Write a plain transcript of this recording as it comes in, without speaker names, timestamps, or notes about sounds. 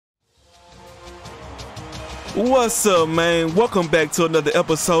What's up, man? Welcome back to another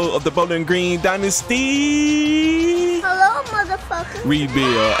episode of the Bowling Green Dynasty. Hello, motherfucker.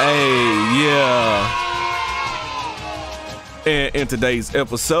 Rebuild. Hey, yeah. And in today's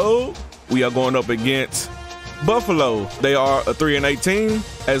episode, we are going up against Buffalo. They are a 3-8 team.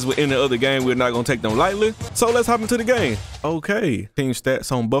 As we're in the other game, we're not going to take them lightly. So let's hop into the game. Okay. Team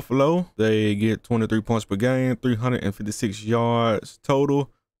stats on Buffalo. They get 23 points per game, 356 yards total,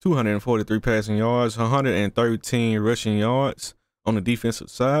 243 passing yards, 113 rushing yards. On the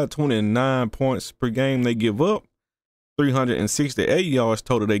defensive side, 29 points per game they give up, 368 yards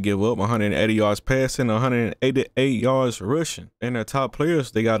total they give up, 180 yards passing, 188 yards rushing. And their top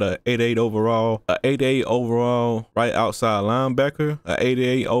players, they got a 88 overall, right outside linebacker, a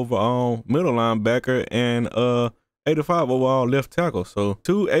 88 overall middle linebacker, and 85 overall left tackle. So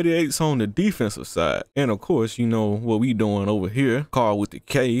 2 88s on the defensive side. And of course, you know what we doing over here. Carl with the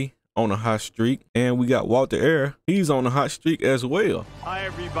K on a hot streak. And we got Walter Air. He's on a hot streak as well. Hi,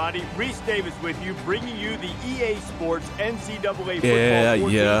 everybody. Reese Davis with you, bringing you the EA Sports NCAA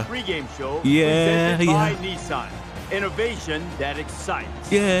Football pregame show presented by Nissan. Innovation that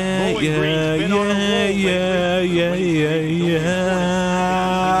excites. Yeah.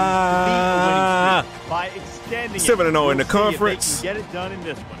 7-0 in the conference.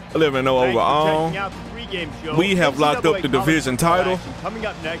 11-0 overall. We have locked up the division title. Coming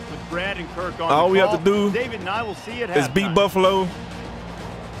up next with Brad and Kirk on all we have to do is beat Buffalo,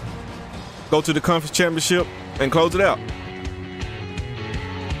 go to the conference championship, and close it out.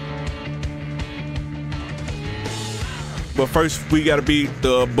 But first, we got to beat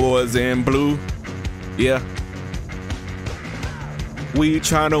the boys in blue. Yeah. We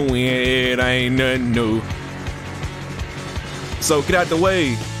trying to win. It ain't nothing new. So get out the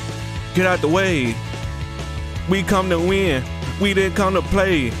way. Get out the way. We come to win. We didn't come to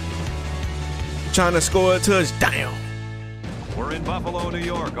play. Trying to score a touchdown. We're in Buffalo, New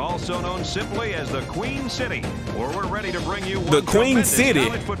York, also known simply as the Queen City, where we're ready to bring you the Queen City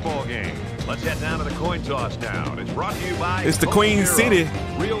football game. Let's head down to the coin toss now. It's brought to you by the Queen City,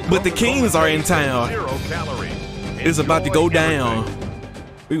 but the Kings are in town. It's about to go down.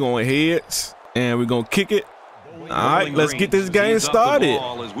 We're going heads and we're going to kick it. All right, let's get this game started.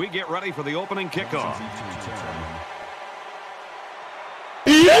 As we get ready for the opening kickoff.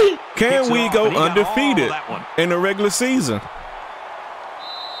 Can we go undefeated in the regular season?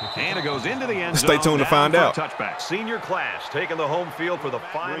 And it goes into the end zone. Stay tuned to find out. Touchback. Senior class taking the home field for the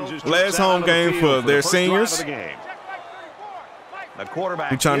final. Last home game for their seniors. The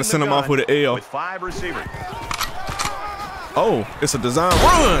quarterback. We're trying to send them off with an L. With 5 receivers. Oh, it's a design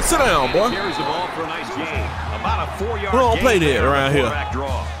run. Sit down, boy. Carries the ball for a nice gain. About a 4-yard we don't play that around here.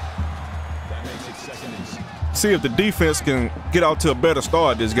 Draw. See if the defense can get out to a better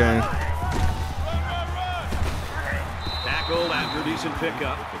start this game. Tackled after decent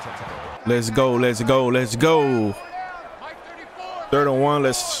pickup. Let's go, let's go, let's go. 3rd and 1,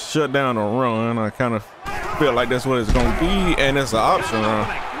 let's shut down the run. I kind of feel like that's what it's going to be, and it's an option run.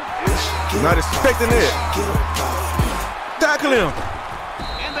 Not expecting it. Tackle him.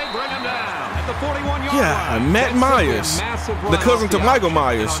 And they bring him down at the 41-yard line. Matt Myers, the cousin to Michael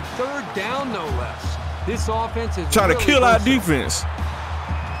Myers. On 3rd down, no less. This offense is trying to kill our defense.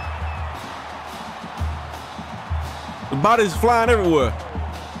 The bodies flying everywhere.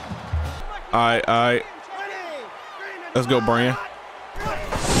 All right. Let's go, Brian.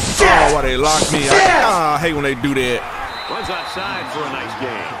 Oh, why they locked me? I hate when they do that. Runs outside for a nice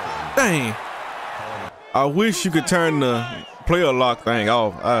game. Dang. I wish you could turn the player lock thing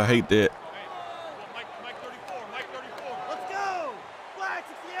off. I hate that.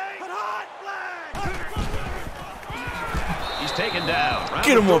 He's taken down.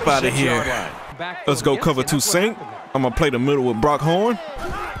 Get him up out of here. Let's go cover 2 sink. I'm going to play the middle with Brock Horn.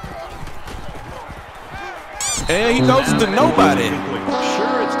 And he goes to nobody.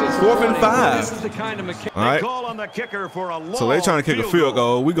 4th and 5. All right. So they're trying to kick a field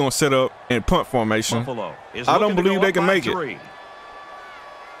goal. We're going to set up in punt formation. I don't believe they can make it.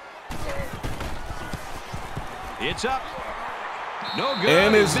 It's up. No good.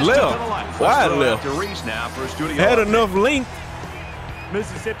 And it's left. Wide left. Had enough length,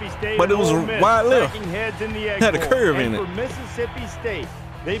 Mississippi State, but it was wide left. Had a curve in it. Mississippi State,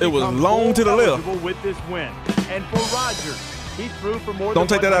 it was long to the left. With this win. And for Rogers, he threw for more don't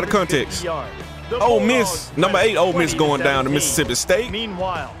take that out of context. Ole Miss, number 8 Ole Miss going down to Mississippi State.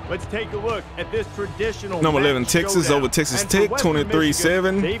 Meanwhile, let's take a look at this traditional number 11 Texas over Texas Tech,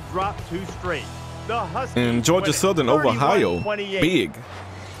 23-7. They've dropped 2 straight. And Georgia Southern over Ohio, big.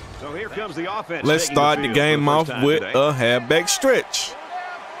 So here comes the offense. Let's start the game off with a halfback stretch.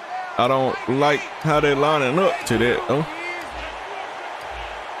 I don't like how they're lining up to that, though.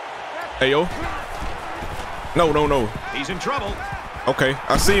 Hey, yo. No, no, no. He's in trouble. Okay,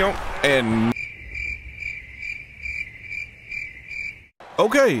 I see him. And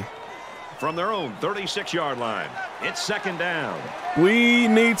okay. From their own 36-yard line, it's 2nd down. We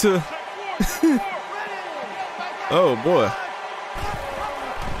need to. Oh, boy.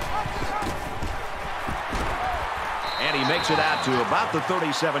 And he makes it out to about the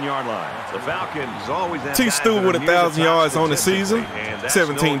 37-yard line. The Falcons always have T-Stu with 1,000 yards on the season,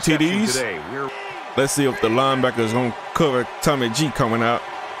 17 TDs. Let's see if the linebacker is going to cover Tommy G coming out.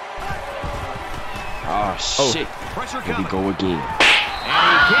 Oh, shit. Pressure Here we go again.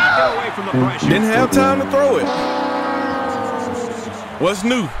 And he can't get away from the pressure. Didn't have time to throw it. What's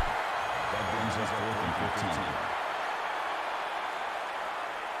new?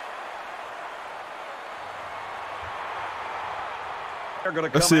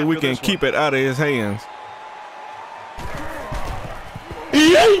 Let's see if we can keep it out of his hands.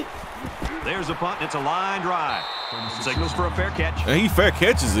 There's a punt. It's a line drive. Signals for a fair catch. And he fair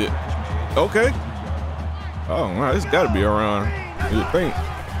catches it. Okay. Oh, wow, it's got to be around, you think.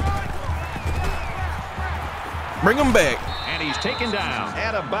 Bring him back. And he's taken down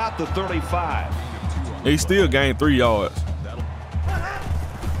at about the 35. He still gained 3 yards.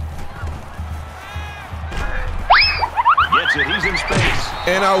 Gets it. He's in space.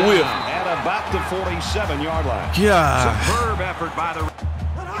 And I whip. At about the 47-yard line. Yeah. Superb effort by the...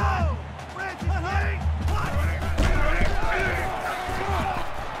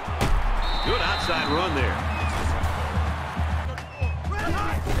 Good outside run there.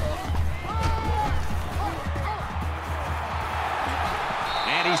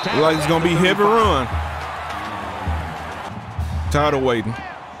 And he's Looks like it's going to be heavy run. Tired of waiting.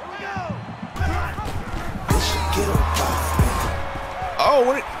 Oh,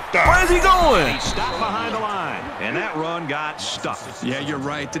 where's he going? He stopped behind the line, and that run got stuck. Yeah, you're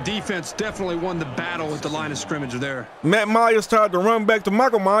right. The defense definitely won the battle at the line of scrimmage there. Matt Myers tried to run back to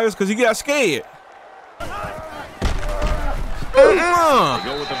Michael Myers because he got scared. They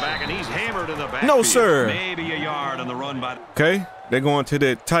go with the back, and he's hammered in the back. No, sir. Maybe a yard on the run by. Okay, they're going to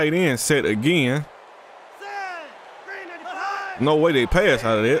that tight end set again. No way they pass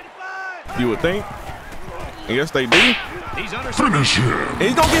out of that. You would think. Yes, they do. He's under Finish him.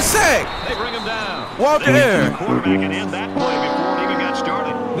 He's gonna get sacked. They bring him down. Walk there. The quarterback can end that play before it even got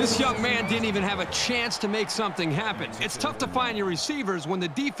started. This young man didn't even have a chance to make something happen. It's tough to find your receivers when the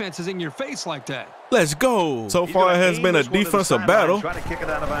defense is in your face like that. Let's go. So far, it has been a defensive battle. Try to kick it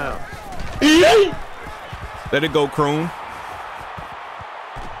out of bounds. Let it go, Kroon.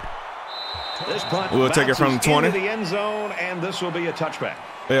 This punt We'll take it from the 20. into the end zone, and this will be a touchback.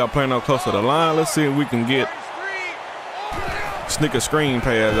 They are playing up close to the line. Let's see if we can get sneak a screen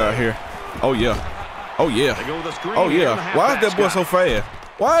pass out here. Oh, yeah. Oh, yeah. They go with a screen. Oh, yeah. Why is that boy so fast?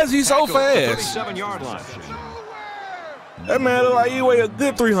 Why is he so fast? 37-yard line. That man look like he weigh a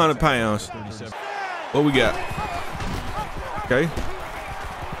good 300 pounds. What we got? Okay.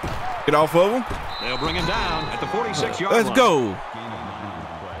 Get off of him. They'll bring him down at the 46-yard line. Let's go.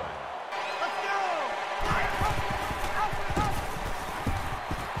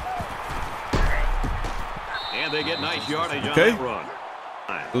 And they get nice yardage on Okay. that run.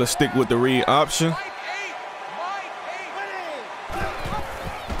 Let's stick with the read option. Nice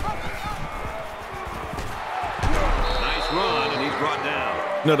run, and he's brought down.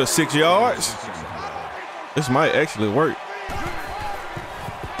 Another 6 yards. This might actually work.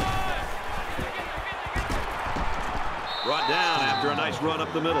 Brought down after a nice run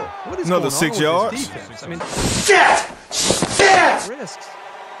up the middle. What is Another going 6 on yards. with this defense? I mean, risks.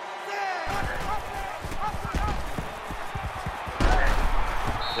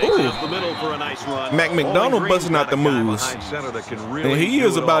 Takes it up the middle for a nice run. Mac McDonald busting out the moves. And he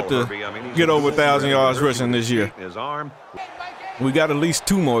is about to get over 1,000 yards rushing this year. His arm. We got at least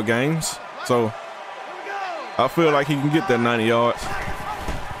 2 more games. So I feel like he can get that 90 yards.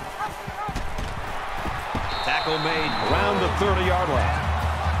 Tackle made around the 30-yard line.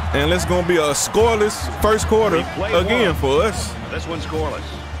 And it's going to be a scoreless first quarter again for us. This one's scoreless.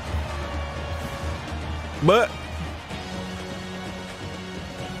 But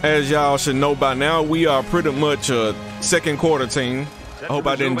as y'all should know by now, we are pretty much a second quarter team. I hope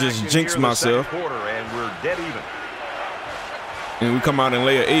I didn't just jinx myself. Quarter, and we're dead even. And we come out and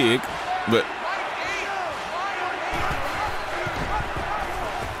lay an egg. But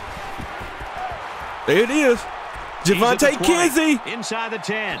there it is. Javante Kinsey. Inside the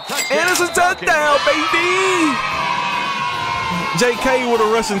 10. And it's a touchdown, baby. JK with a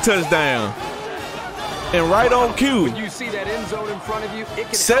rushing touchdown. And right on cue. When you see that end zone in front of you, it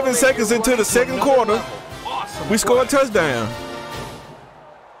can 7 seconds into the second quarter, we score a touchdown.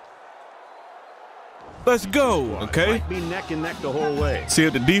 Let's go. Okay. Might be neck and neck the whole way. See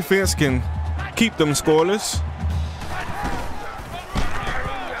if the defense can keep them scoreless.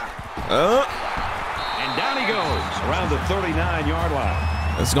 And down he goes around the 39-yard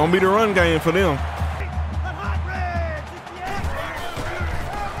line. It's gonna be the run game for them.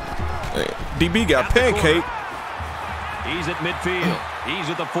 DB got pancake. He's at midfield. He's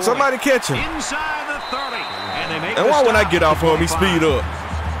at the 40. Somebody catch him. Inside the 30. And they make And why when I get off of him, he speed up?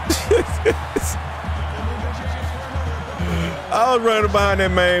 I was running behind that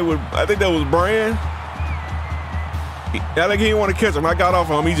man with, I think that was Brand. I think he didn't want to catch him. I got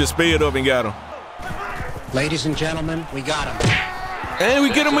off of him. He just sped up and got him. Ladies and gentlemen, we got him. And we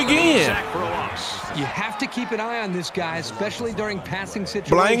get him again. You have to keep an eye on this guy, especially during passing situations.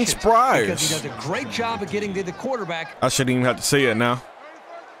 Blank Spriers. Because he does a great job of getting to the quarterback. I shouldn't even have to say it now.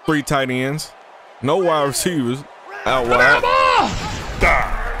 3 tight ends. No wide receivers. Out wide.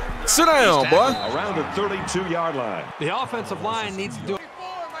 Sit down, boy. Around the 32-yard line. The offensive line needs to do it.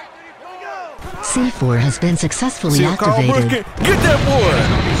 C4 has been successfully activated. Get that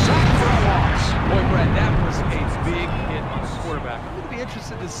Boy, Brad, that was a big hit on the quarterback. I'm going to be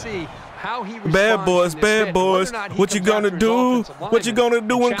interested to see how he responds. Bad boys, bad boys. What you gonna do? What you gonna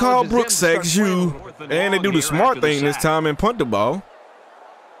do when Carl Brooks sacks you? And they do the smart thing this time and punt the ball.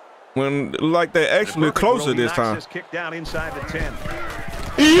 When like they're actually closer this time. Kick down inside the 10.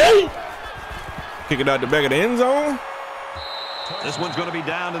 Kick it out the back of the end zone. This one's going to be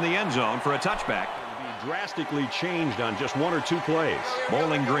down in the end zone for a touchback. Be drastically changed on just 1 or 2 plays.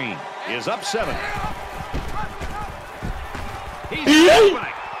 Bowling Green is up 7.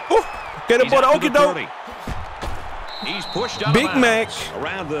 Get it, boy, the okey-doke. He's pushed out Big Mac.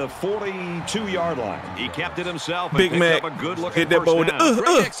 Around the 42-yard line. He kept it himself and Big picked Mac. up a good look Hit at that ball with the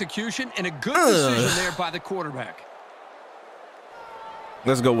Great execution and a good decision there by the quarterback.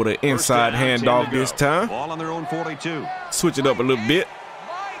 Let's go with an inside handoff this time. Ball on their own 42. Switch it up a little bit.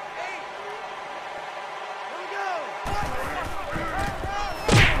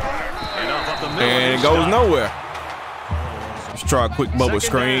 And it goes nowhere. Let's try a quick bubble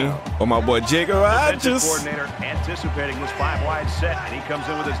screen for my boy Jacob. I just Coordinator anticipating this 5-wide set, and he comes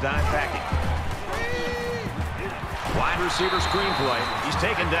in with his dime package. Wide receiver screenplay. He's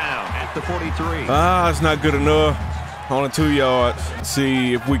taken down at the 43. it's not good enough. Only 2 yards.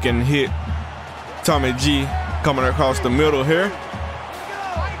 See if we can hit Tommy G coming across the middle here.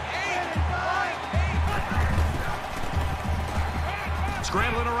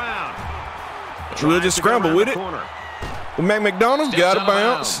 Scrambling around. We'll just scramble with it. Mac McDonald got a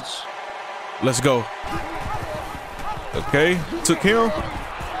bounce. Let's go. Okay, took him.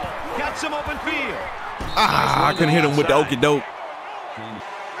 Got some open field. I couldn't hit him with the okey doke.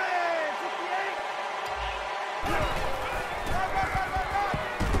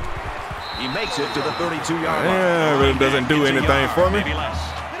 He makes it to the 32-yard line. Yeah, really doesn't do anything for me.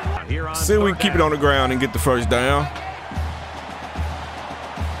 See if we can keep it on the ground and get the first down.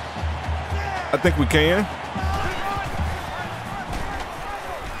 I think we can.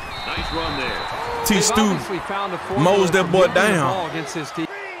 Nice run there. T-Stu mows that boy down.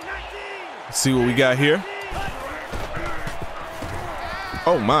 See what we got here.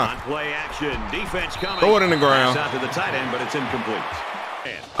 Oh my. Play action. Defense coming. Throw it in the ground. Out to the tight end, but it's incomplete.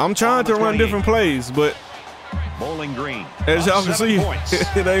 I'm trying to run different plays, but Bowling Green. as y'all can see,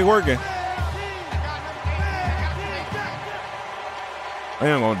 it ain't working. I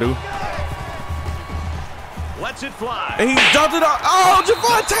ain't gonna do. Lets it fly. And he dropped it out. Oh,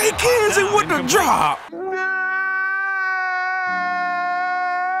 Javonte Kinsey with the drop.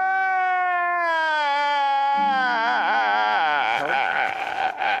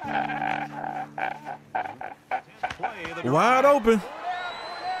 Wide open.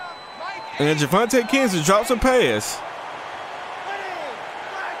 And Javonte Kinsey drops a pass.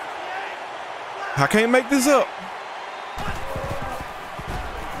 I can't make this up.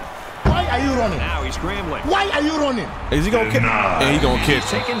 Why are you running? Now he's scrambling. Why are you running? Is he gonna catch? And he gonna catch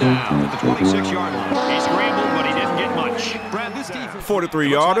him. Taken down at the 26-yard line. He scrambled, but he didn't get much. Brad, this defense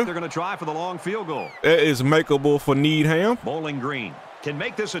 43-yarder. They're going to try for the long field goal. That is makeable for Needham. Bowling Green can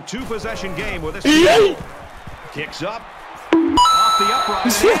make this a 2-possession game with this. Kicks up. Off the upright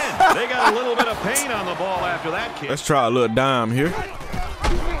and in. They got a little bit of pain on the ball after that kick. Let's try a little dime here. Here's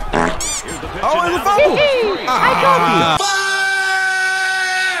the pitch Oh, and it's a now fumble. the three.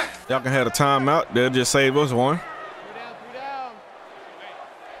 Y'all can have a timeout. They'll just save us one.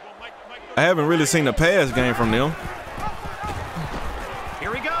 I haven't really seen a pass game from them.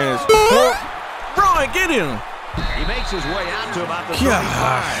 Here we go. And Run, get him. He makes his way out to about the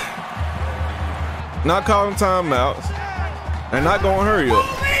 35. Not calling timeouts. And not going to hurry up.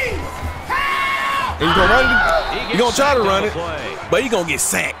 He's going to run it. He's going to try to run it. But he's going to get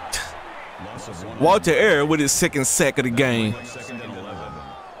sacked. Walter Air with his second sack of the game.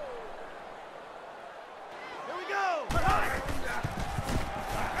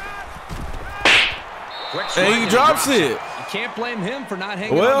 And he drops it. You can't blame him for not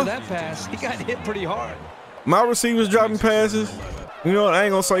hanging on to that pass. He got hit pretty hard. My receivers dropping passes. You know what? I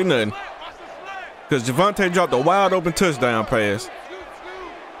ain't going to say nothing. Because Javonte dropped a wide open touchdown pass.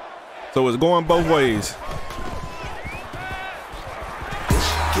 So it's going both ways.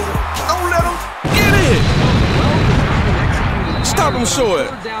 Don't let him get it. Stop him short.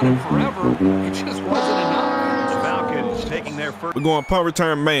 It just wasn't enough. The Falcons taking their first. We're going punt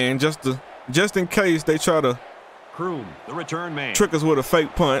return man just in case they try to Kroon, the return man. trick us with a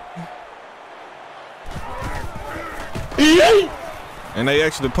fake punt. And they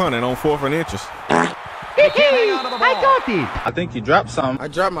actually punted on 4th and inches. I got it. I think you dropped some. I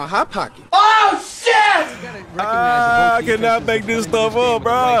dropped my hot pocket. Oh, shit! I cannot make this stuff up,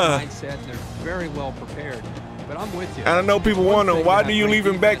 bro. They're very well prepared. But I'm with you. And I know people wondering, why do you leave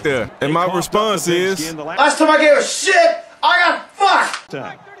him back there? And my response is, Last time I gave a shit, I got fucked.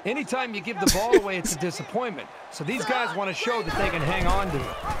 Anytime you give the ball away, it's a disappointment. So these guys want to show that they can hang on to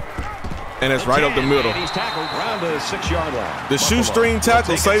it. and it's right up the middle. He's tackled around the 6-yard line. The shoestring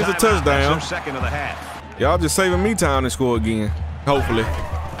tackle saves the touchdown. Second of the half. Y'all just saving me time to score again, hopefully.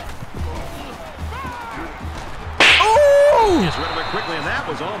 Oh! Gets rid of it quickly, and that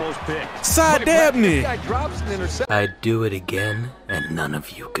was almost picked. Side Dabney. I'd do it again, and none of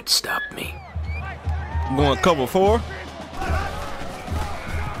you could stop me. I'm going cover 4.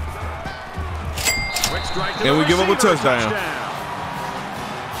 And we give up a touchdown.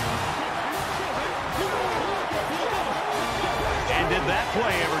 And did that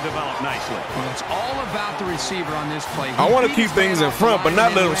play ever develop nicely? Well, it's all about the receiver on this play. I want to keep things in front, but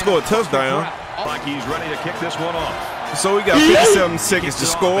not let him score a touchdown. Like he's ready to kick this one off. So we got 57 seconds to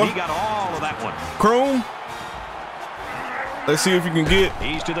score. He got all of that one. Kroon. Let's see if you can get.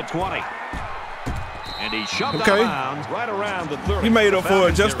 He's to the 20. And he shoved out of bounds right around the 30. He made up for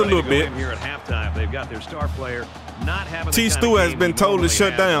it just a little bit. Here at halftime, they've got their star player not having. T. Stu has been totally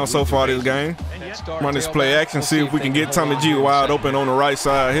shut down so far this game. Run this play action, see if we can get Tommy G wide open on the right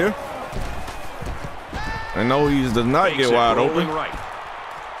side here. And no, he does not get wide open.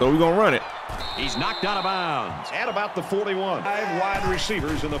 So we're going to run it. He's knocked out of bounds at about the 41. 5 wide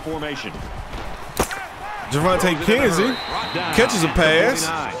receivers in the formation. Javonte Kinsey catches a pass.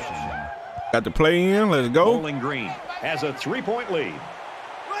 Got the play in. Let's go. Bowling Green has a 3-point lead.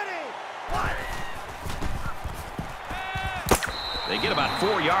 They get about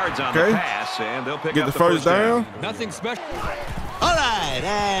 4 yards on the pass, and they'll pick up the first down. Nothing special. All right,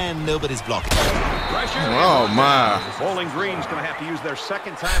 and nobody's blocking. Oh, my. Bowling Green's going to have to use their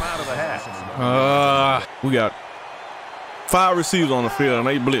second time out of the half. We got 5 receivers on the field, and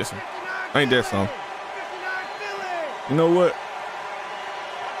they blitzing. Ain't that something? You know what?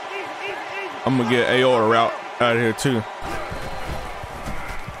 I'm going to get AO route out of here, too.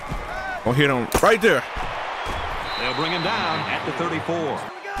 I'll hit him right there. They'll bring him down at the 34.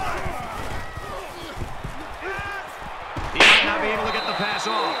 He might not be able to get the pass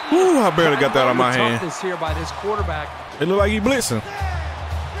off. Ooh, I barely got that on my hand. Here by this quarterback. It looked like he blitzing.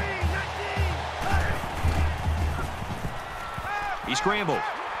 He scrambled.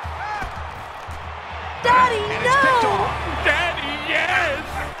 Daddy, no! Daddy, yes!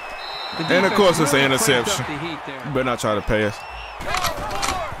 And of course it's an interception. You better not try to pass.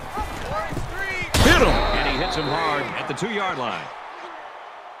 Hit him! And he hits him hard at the 2-yard line.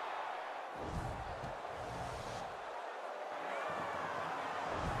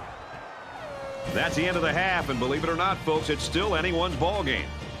 That's the end of the half, and believe it or not, folks, it's still anyone's ball game.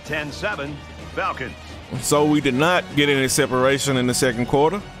 10-7, Falcons. So we did not get any separation in the second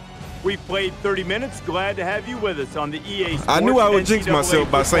quarter. We played 30 minutes. Glad to have you with us on the EA Sports I knew I would jinx NCAA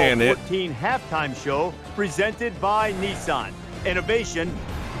myself by saying that. 14 halftime show presented by Nissan. Innovation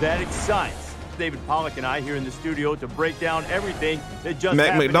that excites. David Pollack and I here in the studio to break down everything that just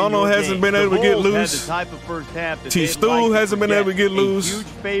Mac happened McDonald in your hasn't game. been able to get loose. The type of first half that T. they'd Stu like hasn't been able to get loose. A huge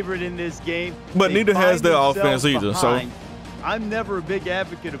favorite in this game. But They neither has find their themselves offense either. behind. I'm never a big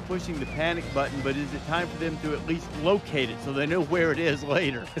advocate of pushing the panic button, but is it time for them to at least locate it so they know where it is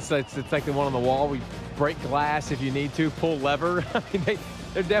later? It's like the one on the wall. We break glass if you need to, pull lever. I mean,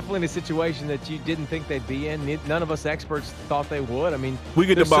 they're definitely in a situation that you didn't think they'd be in. None of us experts thought they would. I mean, we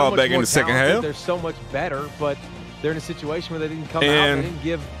get the ball back in the second half. They're so much better, but they're in a situation where they didn't come out. They didn't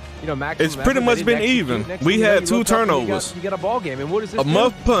give maximum. It's pretty much been even. We had 2 turnovers. You got a ball game, and what is this? A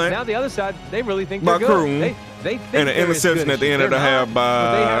muff punt. Now the other side, they really think by they're good. Kroon, They think and an interception at the end of the half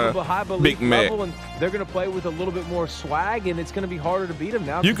by they have a high belief Big Mac. level, and they're going to play with a little bit more swag, and it's going to be harder to beat them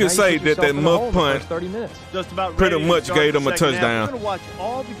now. You can say that muff punt 30 minutes. Just about pretty much gave them a touchdown. We're going to watch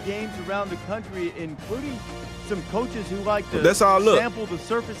all the games around the country, including some coaches who like to sample the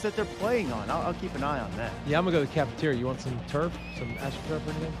surface that they're playing on. I'll keep an eye on that. Yeah, I'm going to go to the cafeteria. You want some turf? Some AstroTurf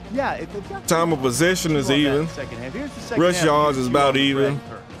or anything? Yeah. Time of possession is even. Rush yards is about even.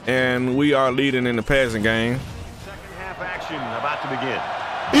 And we are leading in the passing game. Second half action about to begin.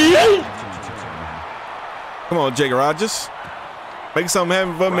 Come on, Jake Rogers. Make something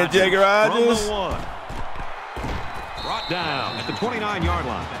happen for me, Jake Rogers. Brought down at the 29-yard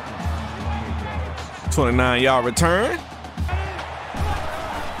line. 29-yard return.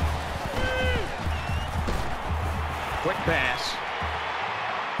 Quick pass.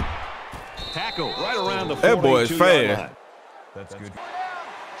 Tackle right around the 42-yard line. That boy is fast. That's good.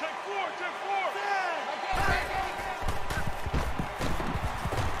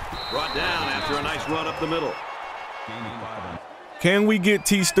 Brought down after a nice run up the middle. Can we get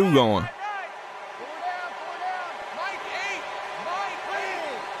T. Stu going?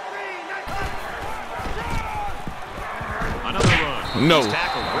 Another run. No. He's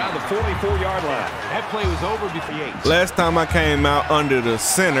tackled around the 44-yard line. That play was over before the 8. Last time I came out under the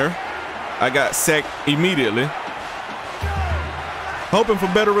center, I got sacked immediately. Hoping for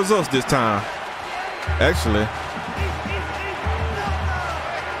better results this time. Actually,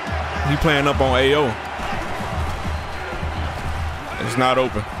 he playing up on AO. It's not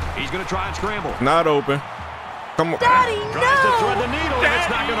open. He's going to try and scramble. Not open. Come on. Daddy, tries to thread the needle, and it's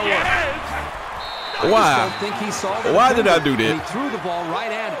not going to work. Why? Why did I do that? He threw the ball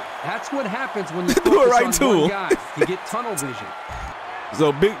right at it. That's what happens when you threw it right on to one him. guy. You get tunnel vision.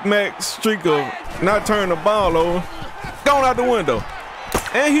 So Big Mac's streak of not turning the ball over, going out the window.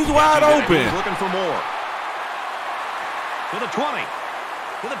 And he's wide open. He's looking for more. To the 20.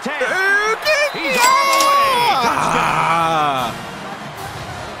 To the 10. He's all the way.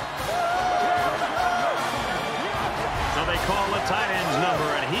 So they call the tight end's number,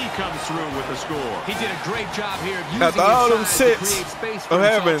 and he comes through with the score. He did a great job here of using after all them sets of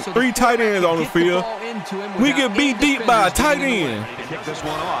having 3 tight ends on the field, we get beat deep by a tight end. Kick this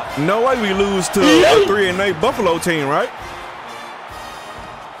one off. No way we lose to a 3-8 Buffalo team, right?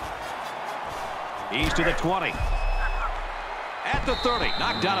 He's to the 20. At the 30,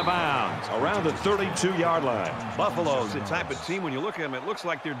 knocked out of bounds. Around the 32-yard line. Buffalo's the type of team, when you look at them, it looks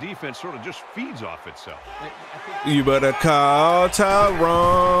like their defense sort of just feeds off itself. You better call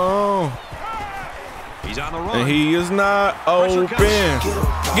Tyrone. He's on the run. And he is not open.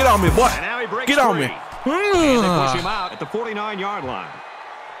 Get on me, boy. And now he breaks Get on me. And they push him out at the 49-yard line.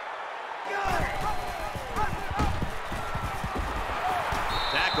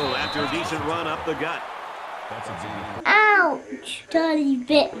 Tackle after a decent run up the gut. Ouch! Johnny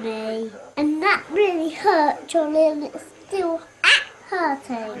bit me. And that really hurt, Johnny, and it's still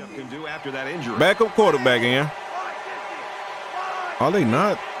hurting. Can do after that injury. Backup quarterback in. Are they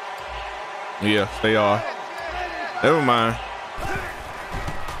not? Yes, they are. Never mind.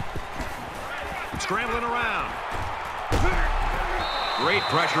 Scrambling around. Great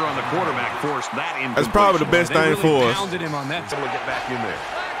pressure on the quarterback forced that in. That's probably the best thing for us. Pounded him on that to get back in there.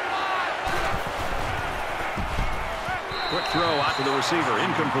 Quick throw out to the receiver,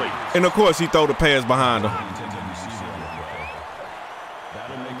 incomplete. And of course, he throw the pass behind him.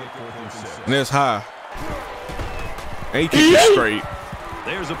 And it's high. And he kicked it straight.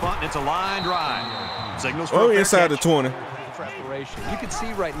 There's a punt, and it's a line drive. Signals for we're inside the 20. Preparation. You can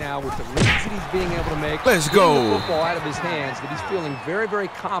see right now with the reads that he's being able to make. Let's go. The football out of his hands, that he's feeling very, very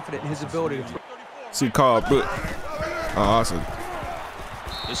confident in his ability to throw. See Carl, but awesome.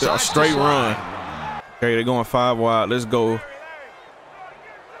 It's a straight run. Okay, they're going 5 wide. Let's go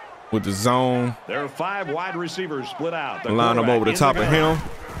with the zone. There are 5 wide receivers split out. Line them over the top of him.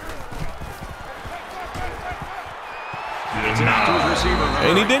 It's an out to his receiver.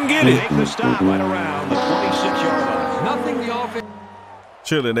 And he didn't get it. Make the stop right around the 26-yard line. Nothing the offense.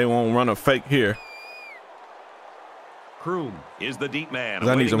 Surely they won't run a fake here. Kroon is the deep man.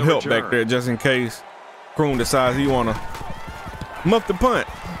 I need some help back there just in case Kroon decides he want to muff the punt.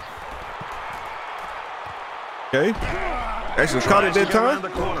 Okay. Actually caught it that time.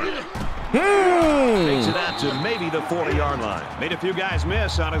 Takes it out to maybe the 40-yard line. Made a few guys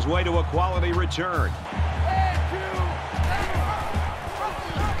miss on his way to a quality return.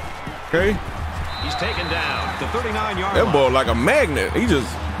 Okay. He's taken down the 39-yard line. That ball like a magnet. He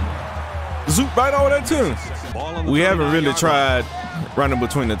just zooped right over that too. We haven't really tried running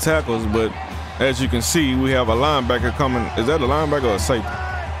between the tackles, but as you can see, we have a linebacker coming. Is that a linebacker or a safety?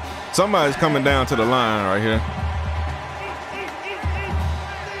 Somebody's coming down to the line right here.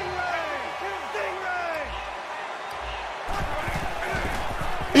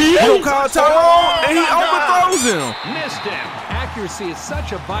 He'll call Tyrone, and he overthrows him. Missed him. Accuracy is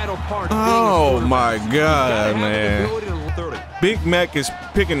such a vital part. Oh my God, man! Big Mac is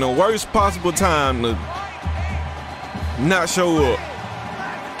picking the worst possible time to not show up.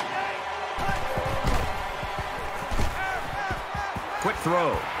 Quick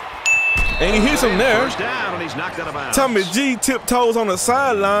throw. And he hits him there. First down, and he's knocked out of bounds. Tommy G tiptoes on the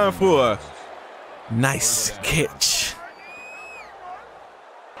sideline for a nice catch.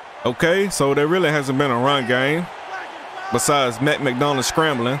 Okay, so there really hasn't been a run game besides Matt McDonald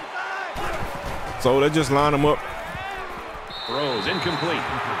scrambling. So they just line him up. Throws incomplete.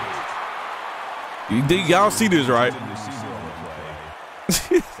 Y'all see this, right?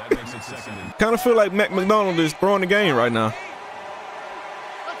 Kind of feel like Matt McDonald is throwing the game right now.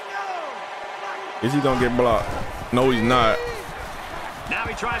 Is he gonna get blocked? No, he's not. Now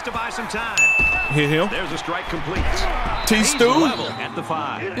he tries to buy some time. Hit him. There's a strike complete. T-Stu. At the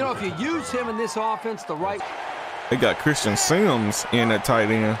 5. You know, if you use him in this offense the right. They got Christian Sims in at tight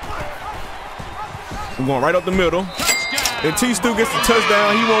end. We're going right up the middle. If T-Stu gets the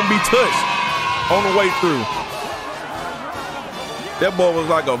touchdown, he won't be touched on the way through. That boy was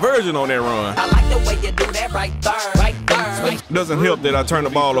like a virgin on that run. I like the way you do that right there, right there. Doesn't help that I turned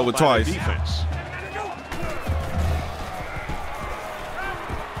the ball over twice.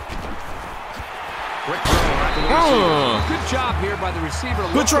 Good job here by the receiver.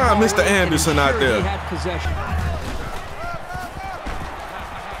 Good try, Mr. Anderson out there.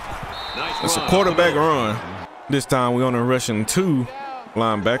 It's a quarterback run. This time we're on a rushing 2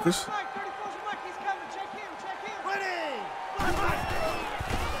 linebackers.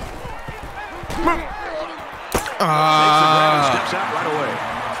 Steps out right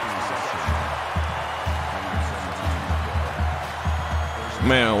away.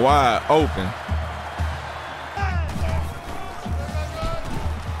 Man, wide open.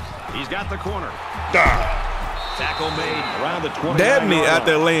 He's got the corner. Tackle made around the 20. Dabney out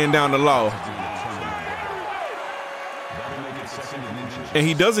there laying down the law. And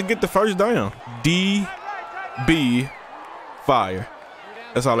he doesn't get the first down. DB fire.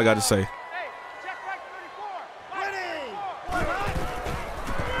 That's all I got to say.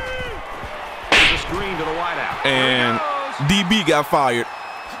 There's a screen to the wideout. And DB got fired.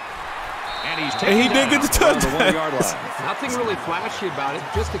 And he did get the touchdown. Nothing really flashy about it.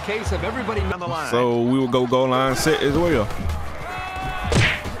 Just a case of everybody on the line. So we will go goal line set as well.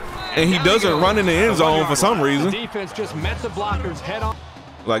 And he doesn't run in the end zone for some reason. The defense just met the blockers head on.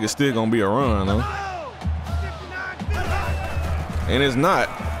 Like it's still gonna be a run, though. And it's not.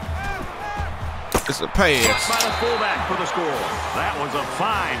 It's a pass. By the fullback for the score. That was a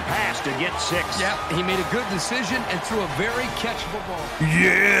fine pass to get 6. Yep, he made a good decision and threw a very catchable ball.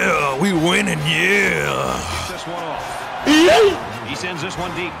 Yeah, we winning, yeah. Gets this one off. He sends this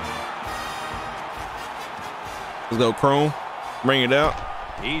one deep. Let's go, Chrome. Bring it out.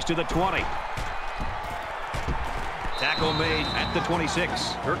 He's to the 20. Tackle made at the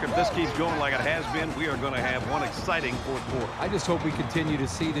 26. Kirk, if this keeps going like it has been, we are going to have one exciting fourth quarter. I just hope we continue to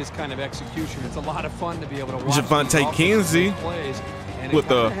see this kind of execution. It's a lot of fun to be able to watch. Javonte Kinsey with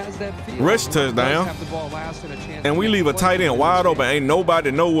the rush touchdown. And we leave a tight end wide open. Ain't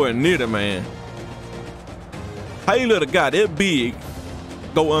nobody nowhere near the man. How you let a guy that big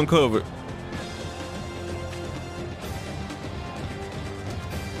go uncovered?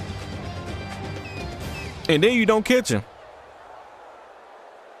 And then you don't catch him.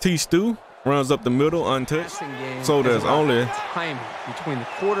 T-Stu runs up the middle untouched. So there's only timing between the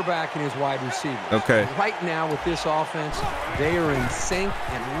quarterback and his wide receiver. Okay. Right now with this offense, they are in sync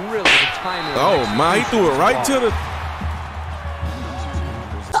and really the timing. Oh my, he threw it right to the.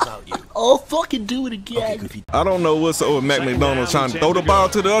 Oh, fucking do it again. I don't know what's up with Matt McDonald trying to throw the ball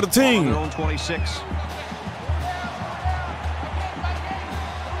to the other team. 26.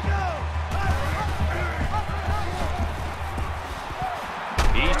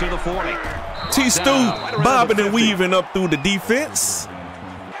 He's to the 40. T-Stu bobbing and weaving up through the defense.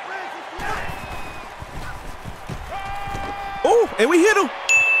 Oh, and we hit him.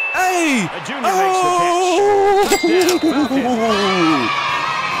 Hey. Oh.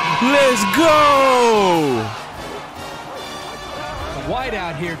 Let's go. The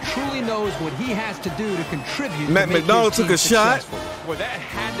wideout here truly knows what he has to do to contribute. Matt McDonald took a shot, well, that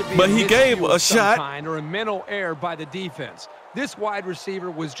had to be but he gave a shot. or a mental error by the defense. This wide receiver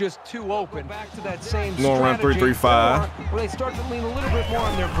was just too open. Back to that same going around 3-3-5. Where they start to lean a little bit more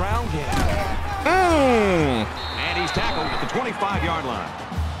on their ground game. And he's tackled at the 25-yard line.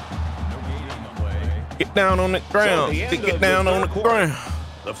 Get down on the ground. So Get down on the ground.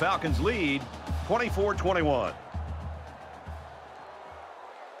 The Falcons lead 24-21.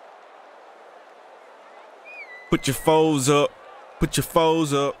 Put your foes up. Put your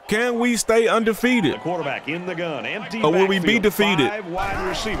foes up. Can we stay undefeated? The quarterback in the gun. Empty or will we be backfield. defeated? 5 wide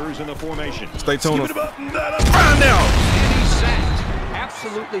receivers in the formation. Stay tuned. Find out. And he's sacked.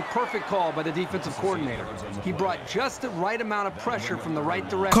 Absolutely perfect call by the defensive coordinator. He brought just the right amount of pressure from the right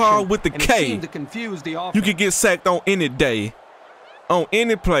direction. Call with the and K. It seemed to confuse the offense. You could get sacked on any day, on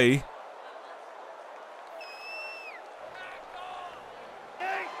any play.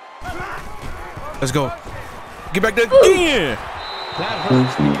 Let's go. Get back there again. That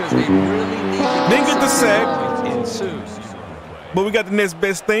hurts because they really need to Didn't get the sack. ensues. But we got the next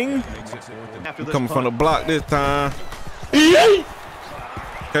best thing. Coming from the block this time.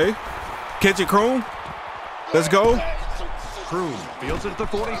 Okay. Catch it, Kroon. Let's go. Kroon fields it at the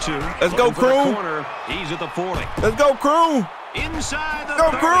 42. Let's go, Kroon. He's at the 40. Let's go, Kroon. Inside the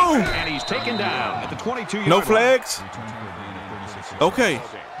go, 30. Kroon. And he's taken down at the 22-yard No line. flags. Okay.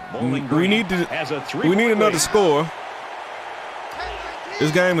 We need another score.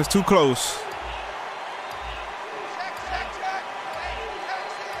 This game is too close.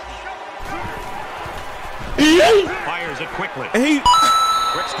 Fires it quickly. He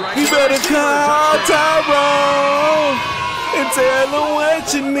better call Tyrone and tell him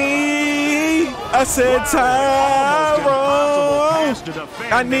what you need. I said, Tyrone,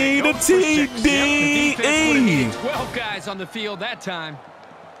 I need a TDE. 12 guys on the field that time.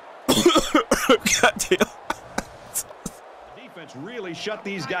 Goddamn. Defense really shut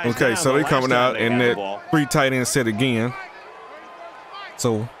these guys Okay, down so the they're coming last out time they in had the that ball. 3 tight end set again.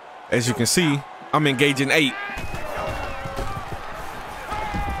 So, as you can see, I'm engaging 8.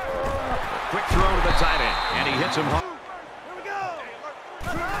 Quick throw to the tight end, and he hits him hard.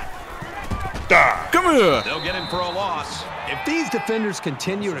 Come here. They'll get him for a loss. If these defenders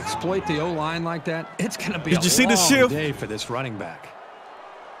continue to exploit the O-line like that, it's going to be Did you see the shift? day for this running back.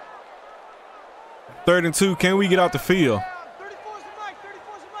 3rd and 2. Can we get out the field?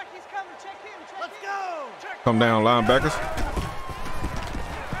 Come down, linebackers.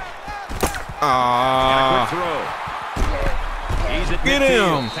 Get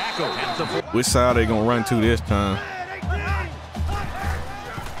him. Which side are they going to run to this time?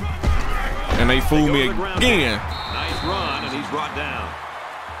 And they fool me again. Nice run, and he's brought down.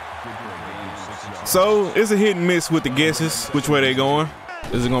 So it's a hit and miss with the guesses. Which way they going?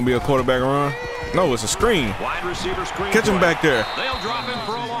 Is it going to be a quarterback run? No, it's a screen. Wide receiver screen. Catch him back there. They'll drop him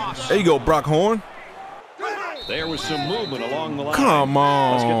for a loss. There you go, Brock Horn. There was some movement along the line. Come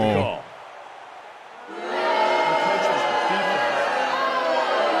on. Let's get the call.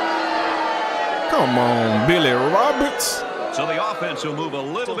 Come on, Billy Roberts. So the offense will move a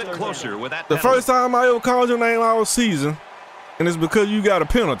little bit closer with that The penalty. first time I ever called your name all season, and it's because you got a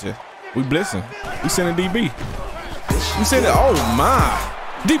penalty. We blessing. We sending DB. We sending, oh my.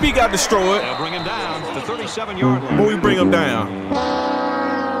 DB got destroyed. They'll bring him down to the 37-yard line. When we bring him down,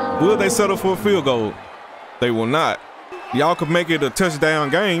 will they settle for a field goal? They will not. Y'all could make it a touchdown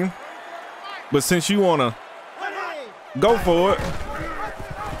game, but since you want to go for it.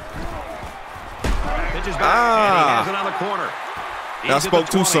 Pitches back, and he has it on the corner. I spoke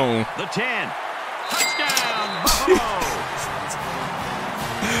too soon. The 10. Touchdown, Buffalo.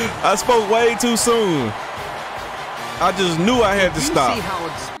 I spoke way too soon. I just knew I had to stop. See how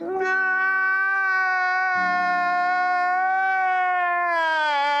it's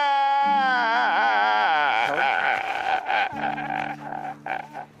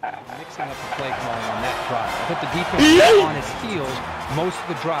mixing up the play calling on that drive. I thought the defense was on his heels most of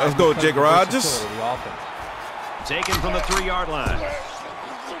the drive. Let's go, Jake Rodgers. Taken from the 3-yard line.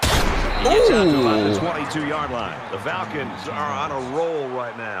 He gets out to about the 22-yard line. The Falcons are on a roll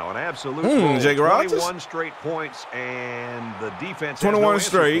right now, an absolute roll. Jake Rodgers. 21 straight points, and the defense 21 has no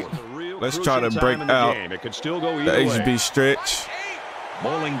straight. answer for it. Real Let's try to crucial break time in the out game. It could still go the either way. HB stretch.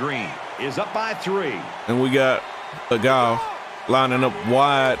 Bowling Green is up by 3. And we got a guy lining up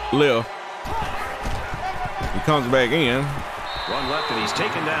wide left. He comes back in. Run left, and he's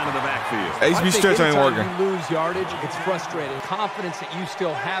taken down to the backfield. HB stretch ain't working. You lose yardage, it's frustrating. Confidence that you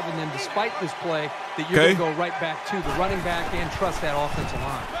still have in them despite this play, that you're going to go right back to the running back and trust that offensive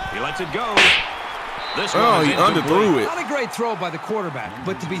line. He lets it go. This he underthrew it. Not a great throw by the quarterback,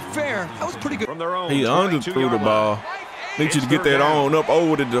 but to be fair, that was pretty good. From their own He underthrew the ball. Need you to get that on up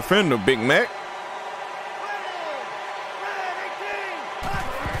over the defender, Big Mac.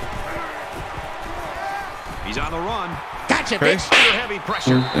 He's on the run. Gotcha, okay. bitch. Under heavy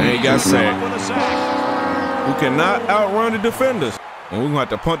pressure. And he got sacked. With a sack. We cannot outrun the defenders. And we're going to have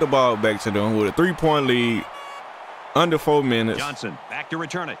to punt the ball back to them with a 3-point lead. Under 4 minutes. Johnson back to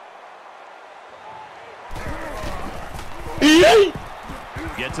return it.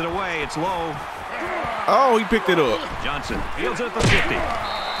 Gets it away. It's low. Oh, he picked it up. Johnson fields it at the 50.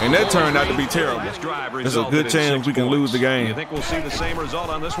 And that turned out to be terrible. There's a good chance we can lose the game. You think we'll see the same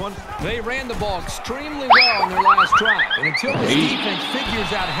result on this one? They ran the ball extremely well on their last drive. And until this defense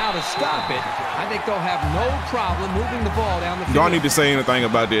figures out how to stop it, I think they'll have no problem moving the ball down the field. Don't need to say anything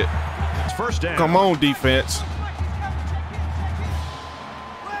about that. It's first down. Come on, defense.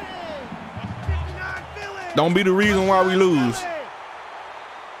 Don't be the reason why we lose.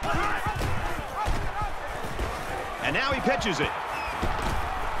 And now he pitches it.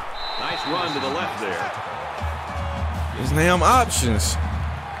 Nice run to the left there. There's damn options.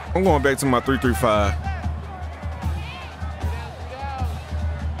 I'm going back to my 3-3-5.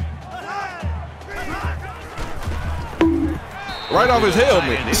 Right off his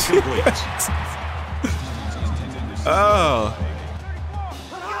helmet. Oh.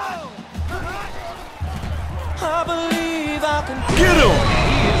 I believe I can Get him.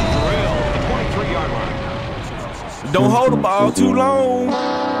 He is drilled at the 23-yard line. Don't hold the ball too long,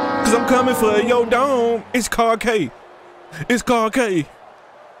 cause I'm coming for your dome. It's called K. It's called K.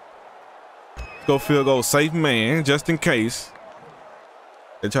 Go field goal, safe man, just in case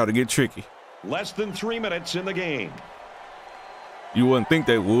they try to get tricky. Less than 3 minutes in the game. You wouldn't think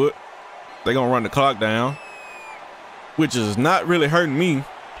they would. They're gonna run the clock down, which is not really hurting me,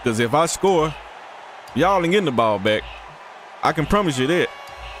 because if I score, y'all ain't getting the ball back. I can promise you that.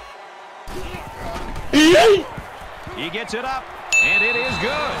 He gets it up, and it is good.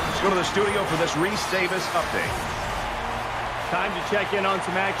 Let's go to the studio for this Reese Davis update. Time to check in on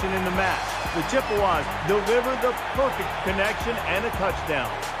some action in the match. The Chippewas deliver the perfect connection and a touchdown.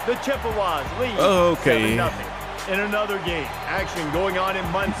 The Chippewas lead 7-0. In another game, action going on in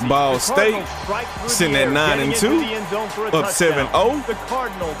Muncie. Ball State sitting at 9-2, up 7-0 The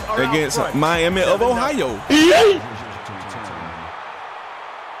Cardinals are against Miami of Ohio.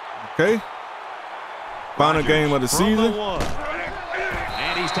 Okay. Final game of the season.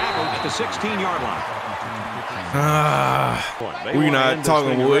 And he's tackled at the 16-yard line. We not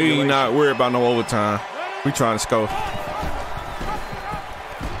talking. We not worried about no overtime. We trying to score.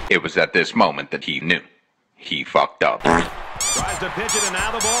 It was at this moment that he knew he fucked up. Tries to pitch it, and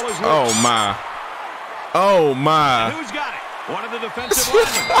now the ball is loose. Oh my! Oh my! And who's got it? One of the defensive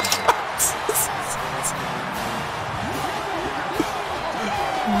linemen.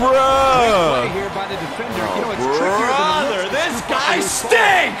 Bruh! Here by the defender. You know, it's brother, this guy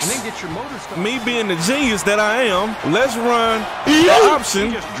stinks! And then get your motor started. Me being the genius that I am, let's run the option.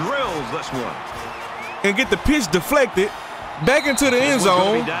 He just drills this one. And get the pitch deflected back into the end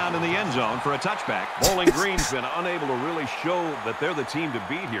zone. Down in the end zone for a touchback. Bowling Green's been unable to really show that they're the team to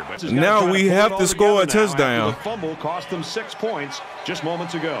beat here. But now we have to score a touchdown. The fumble cost them 6 points just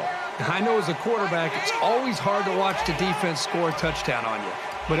moments ago. I know as a quarterback, it's always hard to watch the defense score a touchdown on you.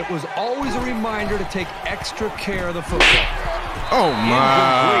 But it was always a reminder to take extra care of the football. Oh,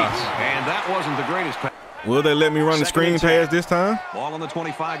 my. And that wasn't the greatest pass. Will they let me run the screen pass this time? Ball on the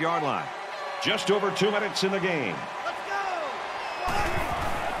 25-yard line. Just over 2 minutes in the game.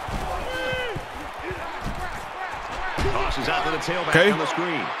 Tosses out to the tailback on the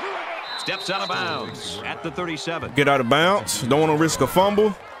screen. Steps out of bounds at the 37. Get out of bounds. Don't want to risk a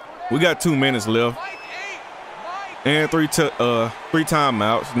fumble. We got 2 minutes left. And three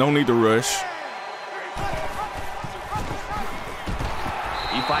timeouts. No need to rush.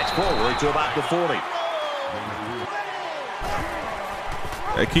 He fights forward to about the 40.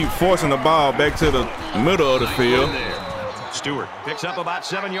 They keep forcing the ball back to the middle of the field. Stewart picks up about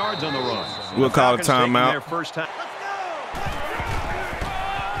 7 yards on the run. We'll call a timeout.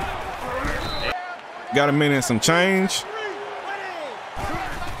 Got a minute and some change.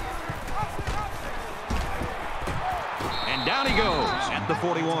 And down he goes at the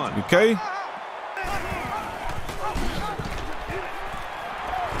 41. Okay.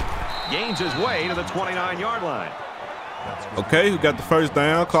 Gains his way to the 29-yard line. Okay, we got the first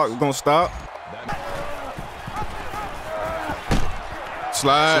down. Clock's gonna stop.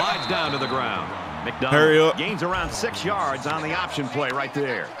 Slides down to the ground. McDonald hurry up. Gains around 6 yards on the option play right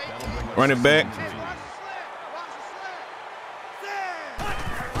there. Run it back.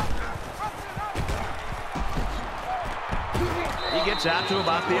 He gets out to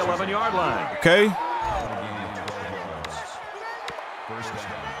about the 11-yard line. Okay. First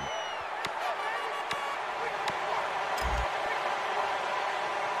down.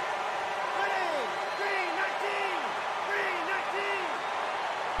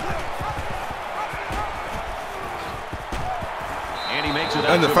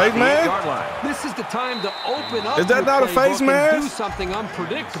 And the face mask? This is the time to open up. Is that not a face mask? Do something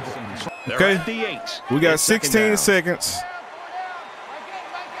unpredictable. Okay. We got 16 seconds.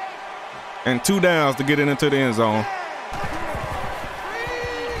 And 2 downs to get it into the end zone.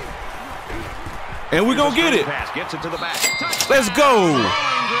 And we're going to get it. Let's go.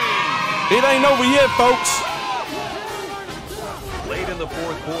 It ain't over yet, folks. Late in the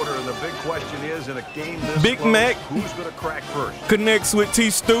fourth quarter, and the big question is, in a game this Big close, Mac who's going to crack first? Connects with T.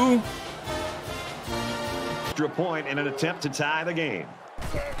 Stu. Extra point in an attempt to tie the game.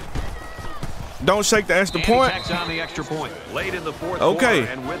 Don't shake the extra point. On the extra point. Late in the fourth okay.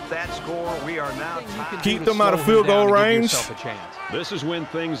 quarter, and with that score, we are now tied. Keep them out of field goal range. This is when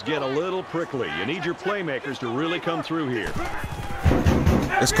things get a little prickly. You need your playmakers to really come through here.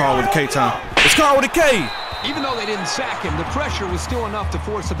 It's called with a K time. It's called with a K. Even though they didn't sack him, the pressure was still enough to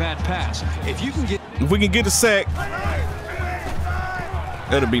force a bad pass. If we can get a sack,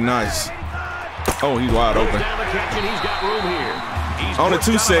 that'll be nice. Oh, he's wide open. Down the catch, and he's got room here. He's only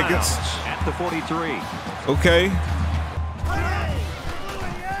 2 seconds. At the 43. Okay.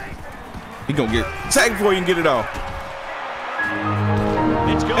 He gonna get sacked before he can get it off.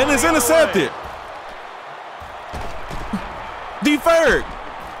 And it's intercepted. Deferred.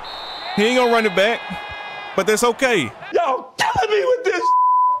 He ain't gonna run it back, but that's okay. Yo, killing me with this.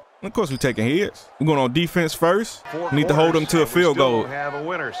 Of course, we're taking hits. We're going on defense first. We need to hold them to a field goal. We have a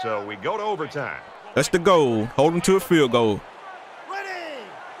winner, so we go to overtime. That's the goal. Hold them to a field goal.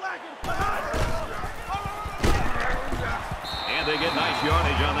 And they get nice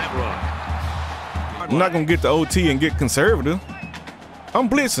yardage on that run. I'm not going to get the OT and get conservative. I'm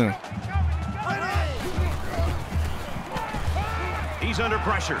blitzing. He's under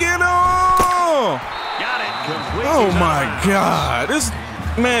pressure. Get on! Got it. Complete. Oh, my God. This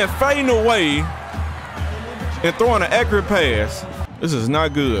man fading away and throwing an accurate pass. This is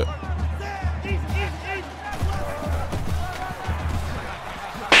not good.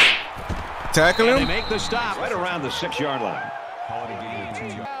 Tackle him. They make the stop right around the 6-yard line.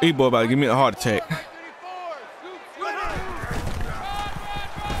 Hey, boy, about to give me a heart attack.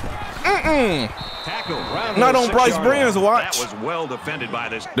 Not on Bryce Brand's watch. That was well defended by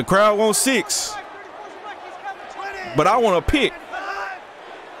this. The crowd wants 6, but I want a pick.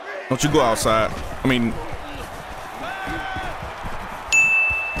 Don't you go outside. I mean,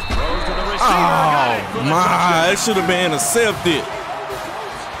 oh my, it should have been intercepted.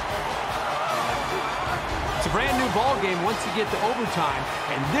 It's a brand new ball game once you get to overtime,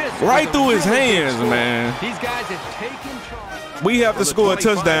 and this right through his hands, man. These guys have taken charge. We have to score a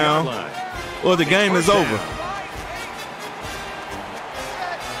touchdown, or the game is over.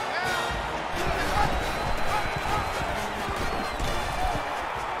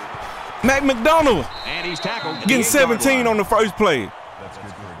 Mac McDonald and he's tackled. Getting 17 on the first play. That's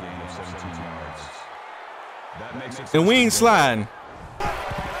good for a gain of 17 yards. That makes it and we ain't sliding.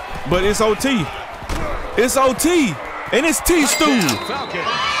 But it's OT. It's OT. And it's T. Stu.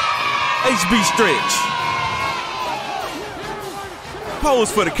 HB stretch.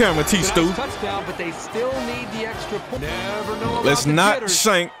 Pose for the camera, T. Stu. Touchdown, but they still need the extra point. Let's not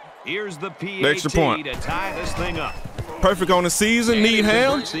shank Here's the extra point. To tie this thing up. Perfect on the season, need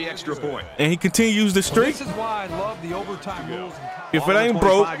him, the extra point. And he continues the streak. This is why I love the overtime rules. If it ain't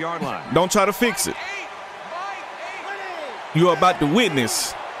broke, don't try to fix it. You're about to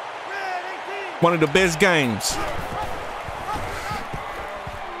witness one of the best games.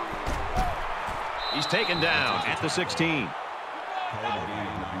 He's taken down at the 16.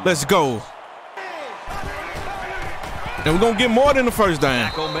 Let's go. And we're going to get more than the first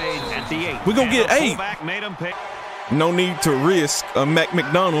down. We're going to get 8. No need to risk a Mac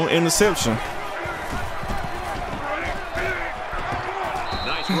McDonald interception.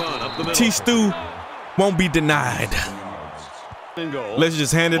 Nice run up the middle. T. Stu won't be denied. Let's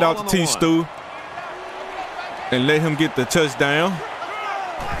just hand it out to T. Stu and let him get the touchdown.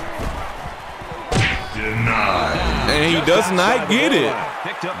 And he does not get it.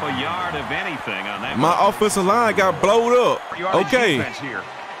 Picked up a yard of anything on that. My offensive line got blowed up. Okay.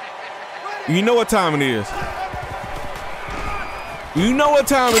 You know what time it is. You know what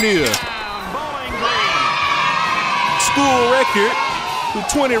time it is. School record with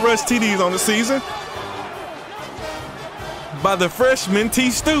 20 rush TDs on the season by the freshman T.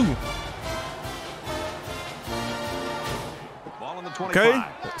 Stu. Okay,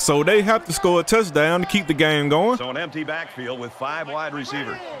 so they have to score a touchdown to keep the game going. So an empty backfield with 5 wide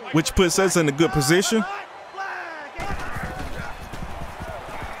receivers. Which puts us in a good position.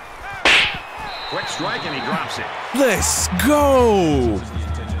 Quick strike and he drops it. Let's go.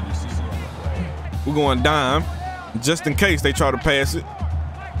 We're going dime just in case they try to pass it.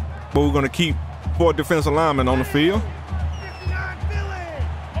 but we're going to keep 4 defensive linemen on the field.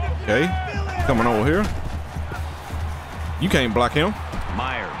 Okay, coming over here. You can't block him.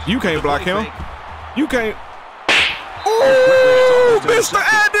 Myers. You can't block him. You can't. Oh, Mr.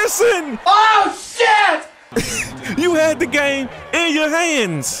 Anderson! Oh, shit! You had the game in your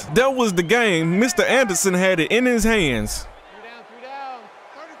hands. That was the game. Mr. Anderson had it in his hands.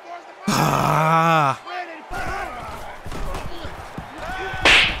 Ah.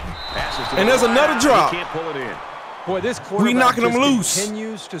 And there's another drop. Can't pull it in. Boy, this we knocking them loose.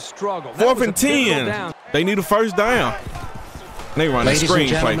 Continues to struggle. 4th and 10. They need a first down. They run a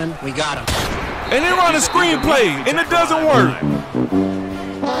screenplay. We got him. And they run a screenplay, and it doesn't work.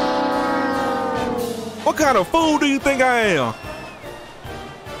 What kind of fool do you think I am?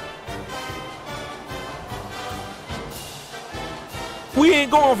 We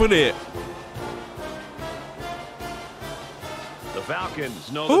ain't going for that. The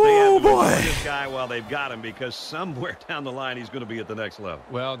Falcons know that they have to move this guy while they've got him, because somewhere down the line he's going to be at the next level.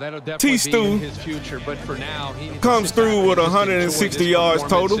 Well, that'll definitely be in his future, but for now he comes through with 160 yards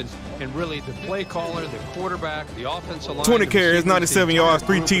total. And really the play caller, the quarterback, the offensive line, 20 carries, 97 yards,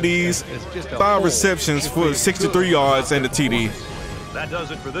 3 TDs, 5 receptions for 63 yards and a TD. That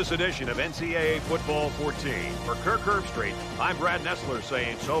does it for this edition of NCAA Football 14. For Kirk Herbstreit, I'm Brad Nessler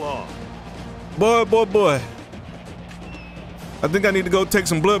saying so long. Boy. I think I need to go take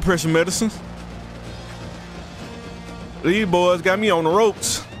some blood pressure medicine. These boys got me on the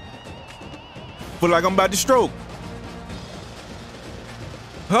ropes. Feel like I'm about to stroke.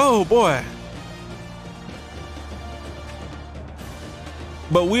 Oh, boy.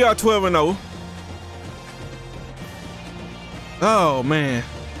 But we are 12-0. Oh, man.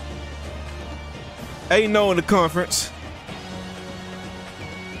 8-0 in the conference.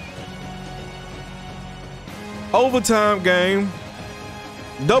 Overtime game.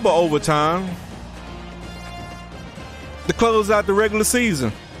 Double overtime. To close out the regular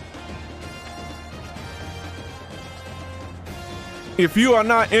season. If you are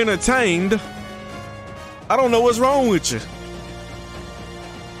not entertained, I don't know what's wrong with you.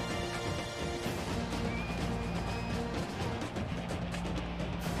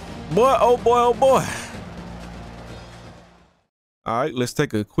 Boy, oh boy, oh boy. All right, let's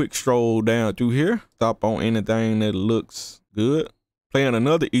take a quick stroll down through here. Stop on anything that looks good. Playing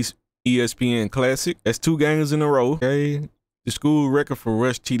another ESPN Classic. That's 2 games in a row. Okay, the school record for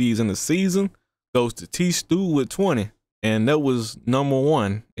rush TDs in the season goes to T. Stu with 20. And that was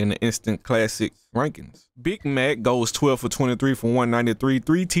 #1 in the Instant Classic rankings. Big Mac goes 12 for 23 for 193,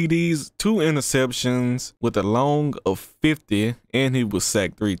 3 TDs, 2 interceptions with a long of 50, and he was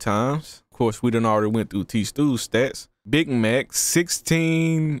sacked 3 times. Of course, we done already went through T. Stu's stats. Big Mac,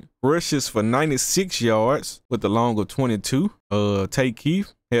 16 rushes for 96 yards with a long of 22. Tay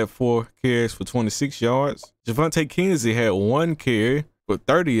Keith had 4 carries for 26 yards. Javonte Kinsey had 1 carry for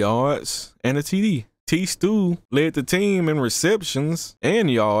 30 yards and a TD. T. Stu led the team in receptions and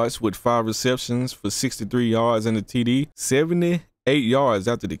yards with 5 receptions for 63 yards and a TD, 78 yards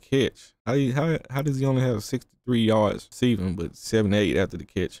after the catch. How does he only have 63 yards receiving but 78 after the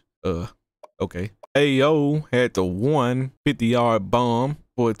catch? Okay. AO had the 1 50-yard bomb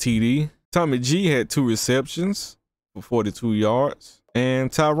for a TD. Tommy G had 2 receptions for 42 yards. And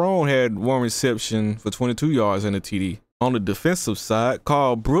Tyrone had 1 reception for 22 yards and a TD. On the defensive side,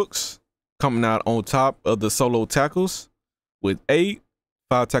 Carl Brooks coming out on top of the solo tackles with 8,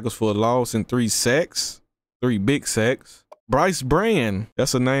 5 tackles for a loss and 3 sacks, 3 big sacks. Bryce Brand,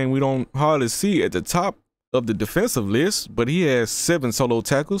 that's a name we don't hardly see at the top of the defensive list, but he has 7 solo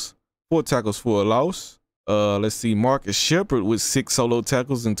tackles, 4 tackles for a loss. Let's see, Marcus Shepard with 6 solo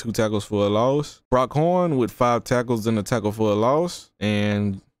tackles and 2 tackles for a loss. Brock Horn with 5 tackles and a tackle for a loss.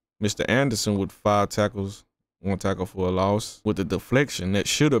 And Mr. Anderson with 5 tackles, 1 tackle for a loss with a deflection that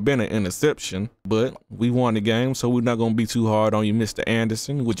should have been an interception, but we won the game, so we're not going to be too hard on you, Mr.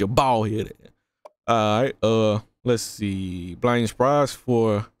 Anderson, with your ball head. All right, let's see. Blaine Sprice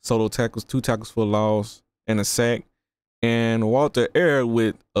for solo tackles, 2 tackles for a loss and a sack, and Walter Air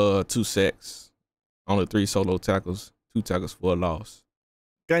with 2 sacks, only 3 solo tackles, 2 tackles for a loss.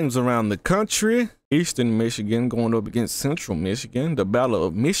 Games around the country. Eastern Michigan going up against Central Michigan. The Battle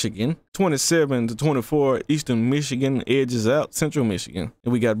of Michigan. 27-24. Eastern Michigan edges out Central Michigan.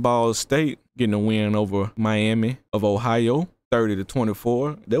 And we got Ball State getting a win over Miami of Ohio.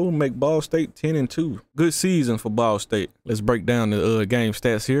 30-24. That will make Ball State 10-2. Good season for Ball State. Let's break down the game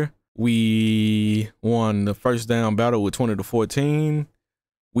stats here. We won the first down battle with 20-14.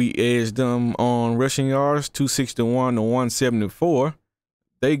 We edged them on rushing yards, 261 to 174.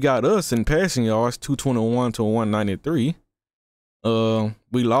 They got us in passing yards, 221 to 193.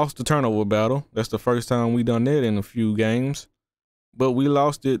 We lost the turnover battle. That's the first time we done that in a few games, but we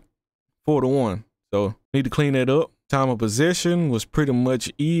lost it 4-1. So need to clean that up. Time of possession was pretty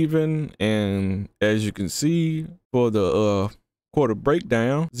much even, and as you can see for the quarter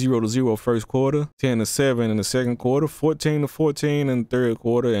breakdown, 0-0 first quarter, 10-7 in the second quarter, 14-14 in the third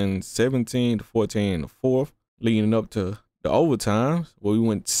quarter, and 17-14 in the fourth, leading up to the overtimes where we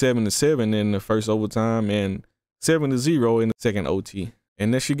went 7-7 in the first overtime and 7-0 in the second OT.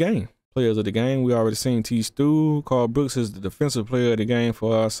 And that's your game. Players of the game, we already seen T. Stu. Carl Brooks is the defensive player of the game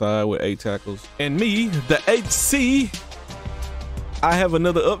for our side with 8 tackles. And me, the HC, I have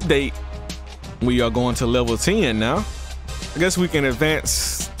another update. We are going to level 10 now. I guess we can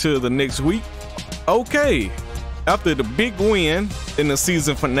advance to the next week. Okay, after the big win in the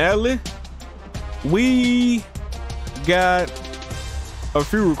season finale, we got a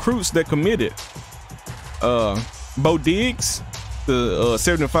few recruits that committed. Bo Diggs, the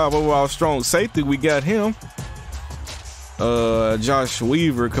 75 overall strong safety, we got him. Josh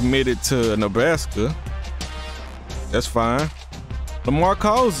Weaver committed to Nebraska. That's fine. Lamar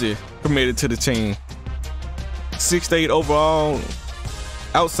Causey committed to the team. 6'8" overall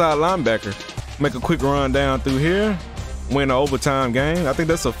outside linebacker. Make a quick run down through here. Win an overtime game. I think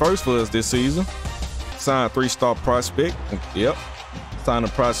that's a first for us this season. Signed 3-star prospect. Yep. Signed a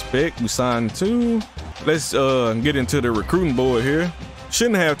prospect. We signed 2. Let's get into the recruiting board here.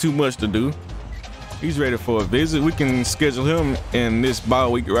 Shouldn't have too much to do. He's ready for a visit. We can schedule him in this bye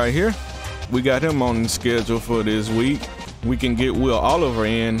week right here. We got him on the schedule for this week. We can get Will Oliver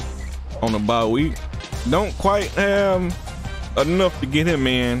in on the bye week. Don't quite have enough to get him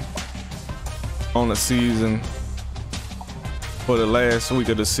in on the season for the last week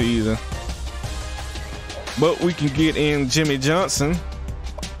of the season. But we can get in Jimmy Johnson.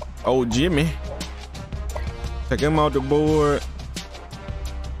 Oh, Jimmy. Take him off the board.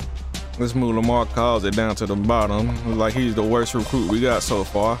 Let's move Lamar Causey down to the bottom. Looks like he's the worst recruit we got so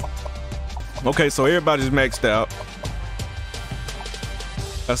far. Okay, so everybody's maxed out.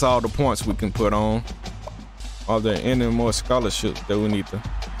 That's all the points we can put on. Are there any more scholarships that we need to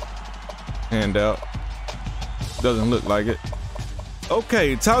hand out? Doesn't look like it.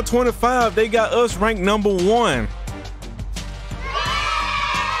 Okay, top 25, they got us ranked number 1.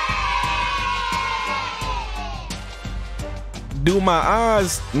 Do my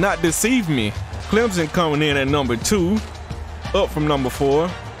eyes not deceive me? Clemson coming in at number 2, up from number 4.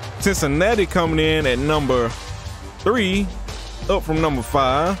 Cincinnati coming in at number 3, up from number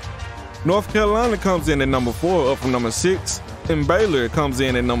 5. North Carolina comes in at number 4, up from number 6. And Baylor comes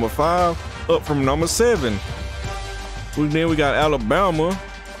in at number 5, up from number 7. Then we got Alabama.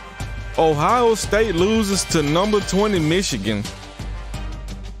 Ohio State loses to number 20 Michigan.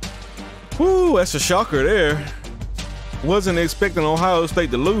 Woo, that's a shocker there. Wasn't expecting Ohio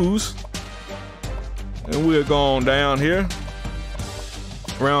State to lose. And we're going down here.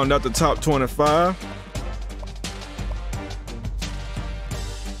 Round out the top 25.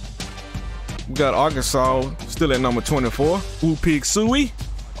 We got Arkansas still at number 24. Woo Pig Suey.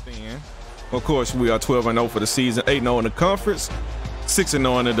 Of course, we are 12-0 for the season, 8-0 in the conference,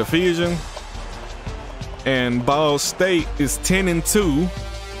 6-0 in the division. And Ball State is 10-2,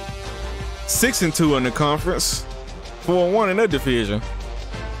 6-2 in the conference, 4-1 in that division.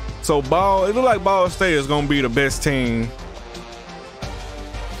 So it looks like Ball State is going to be the best team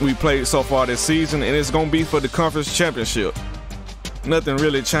we played so far this season, and it's going to be for the conference championship. Nothing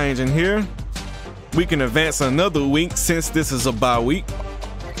really changing here. We can advance another week since this is a bye week.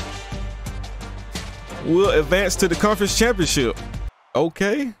 We'll advance to the conference championship.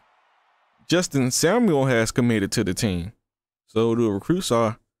 Okay. Justin Samuel has committed to the team. So the recruits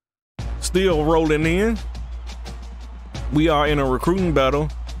are still rolling in. We are in a recruiting battle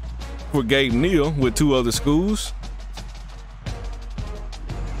for Gabe Neal with 2 other schools.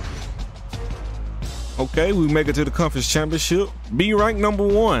 Okay, we make it to the conference championship. Be ranked number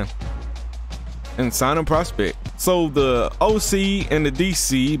 1 and sign a prospect. So the OC and the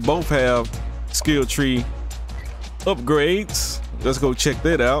DC both have skill tree upgrades. Let's go check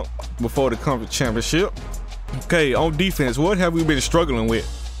that out before the conference championship. Okay, on defense, what have we been struggling with?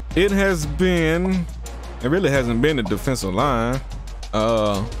 It really hasn't been the defensive line.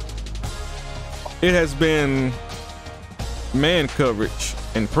 It has been man coverage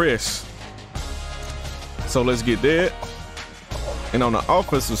and press. So let's get that. And on the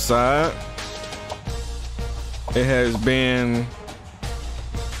offensive side, it has been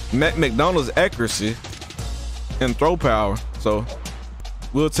Matt McDonald's accuracy and throw power. So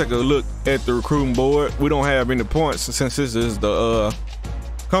we'll take a look at the recruiting board. We don't have any points since this is the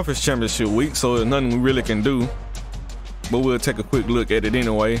conference championship week, so there's nothing we really can do. but we'll take a quick look at it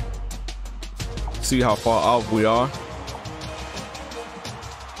anyway. See how far off we are.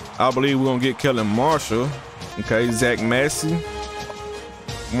 I believe we're gonna get Kellen Marshall. Okay, Zach Massey.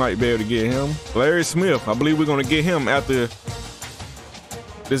 Might be able to get him. Larry Smith, I believe we're gonna get him after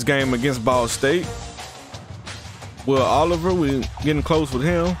this game against Ball State. Will Oliver, we're getting close with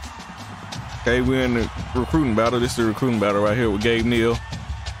him. Okay, we're in the recruiting battle. This is the recruiting battle right here with Gabe Neal.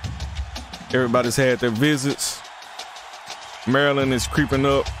 Everybody's had their visits. Maryland is creeping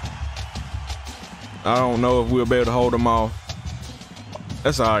up. I don't know if we'll be able to hold them off.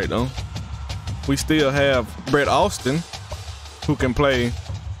 That's all right though. We still have Brett Austin, who can play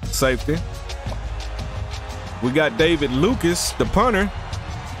safety. We got David Lucas, the punter,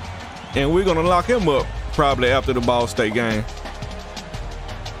 and we're gonna lock him up probably after the Ball State game.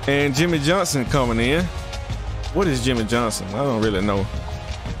 And Jimmy Johnson coming in. What is Jimmy Johnson? I don't really know.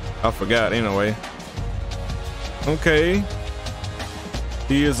 I forgot anyway. Okay.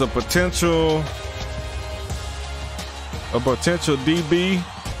 He is a potential DB,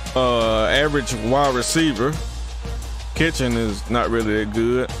 average wide receiver. Catching is not really that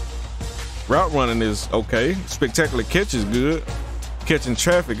good. Route running is okay. Spectacular catch is good. Catching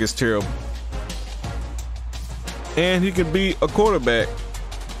traffic is terrible. And he could be a quarterback.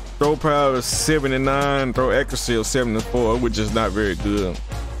 Throw power is 79, throw accuracy of 74, which is not very good.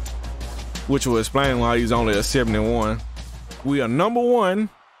 Which will explain why he's only a 71. We are #1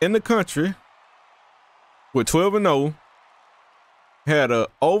 in the country with 12-0. Had a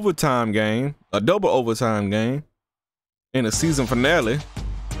overtime game, a double overtime game, and a season finale.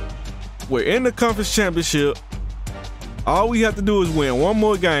 We're in the conference championship. All we have to do is win one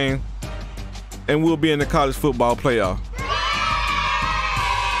more game, and we'll be in the college football playoff.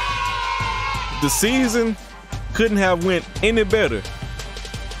 The season couldn't have went any better,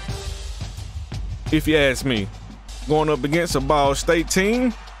 if you ask me. Going up against a Ball State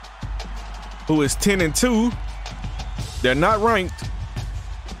team who is 10-2. They're not ranked,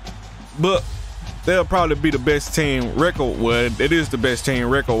 but they'll probably be the best team record. Well, it is the best team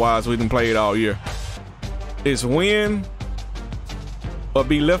record-wise we done played all year. It's win or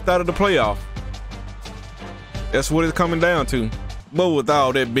be left out of the playoff. That's what it's coming down to. But with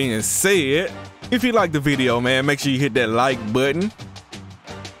all that being said, if you like the video, man, make sure you hit that like button.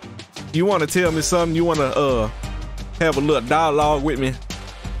 You want to tell me something, you want to have a little dialogue with me,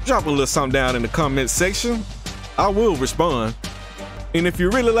 drop a little something down in the comment section. I will respond. And if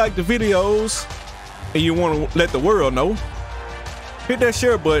you really like the videos and you want to let the world know, hit that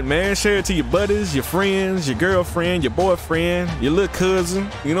share button, man. Share it to your buddies, your friends, your girlfriend, your boyfriend, your little cousin,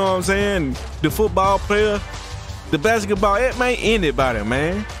 you know what I'm saying? The football player, the basketball, man, anybody,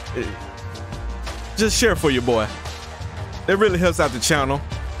 man. Just share for your boy. That really helps out the channel.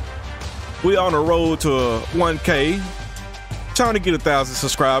 We on the road to 1K, trying to get 1,000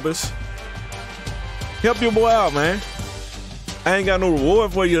 subscribers. Help your boy out, man. I ain't got no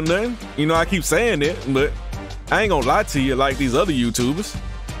reward for you or nothing. You know, I keep saying it, but I ain't gonna lie to you like these other YouTubers.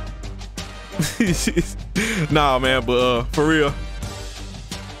 Nah, man, but for real,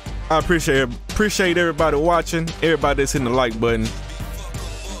 I appreciate everybody watching, everybody that's hitting the like button.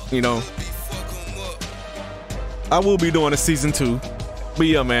 You know, I will be doing a season 2, but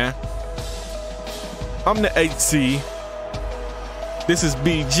yeah, man, I'm the HC. This is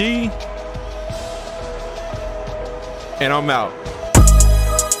BG, and I'm out.